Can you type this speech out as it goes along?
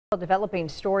Developing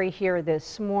story here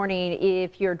this morning.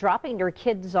 If you're dropping your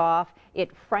kids off at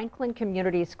Franklin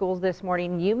Community Schools this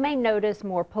morning, you may notice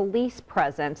more police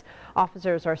presence.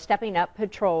 Officers are stepping up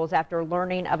patrols after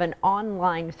learning of an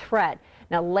online threat.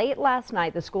 Now, late last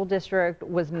night, the school district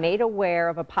was made aware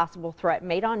of a possible threat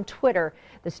made on Twitter.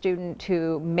 The student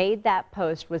who made that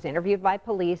post was interviewed by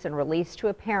police and released to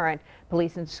a parent.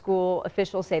 Police and school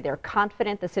officials say they're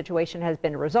confident the situation has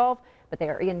been resolved, but they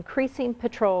are increasing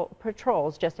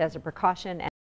patrols just as a precaution.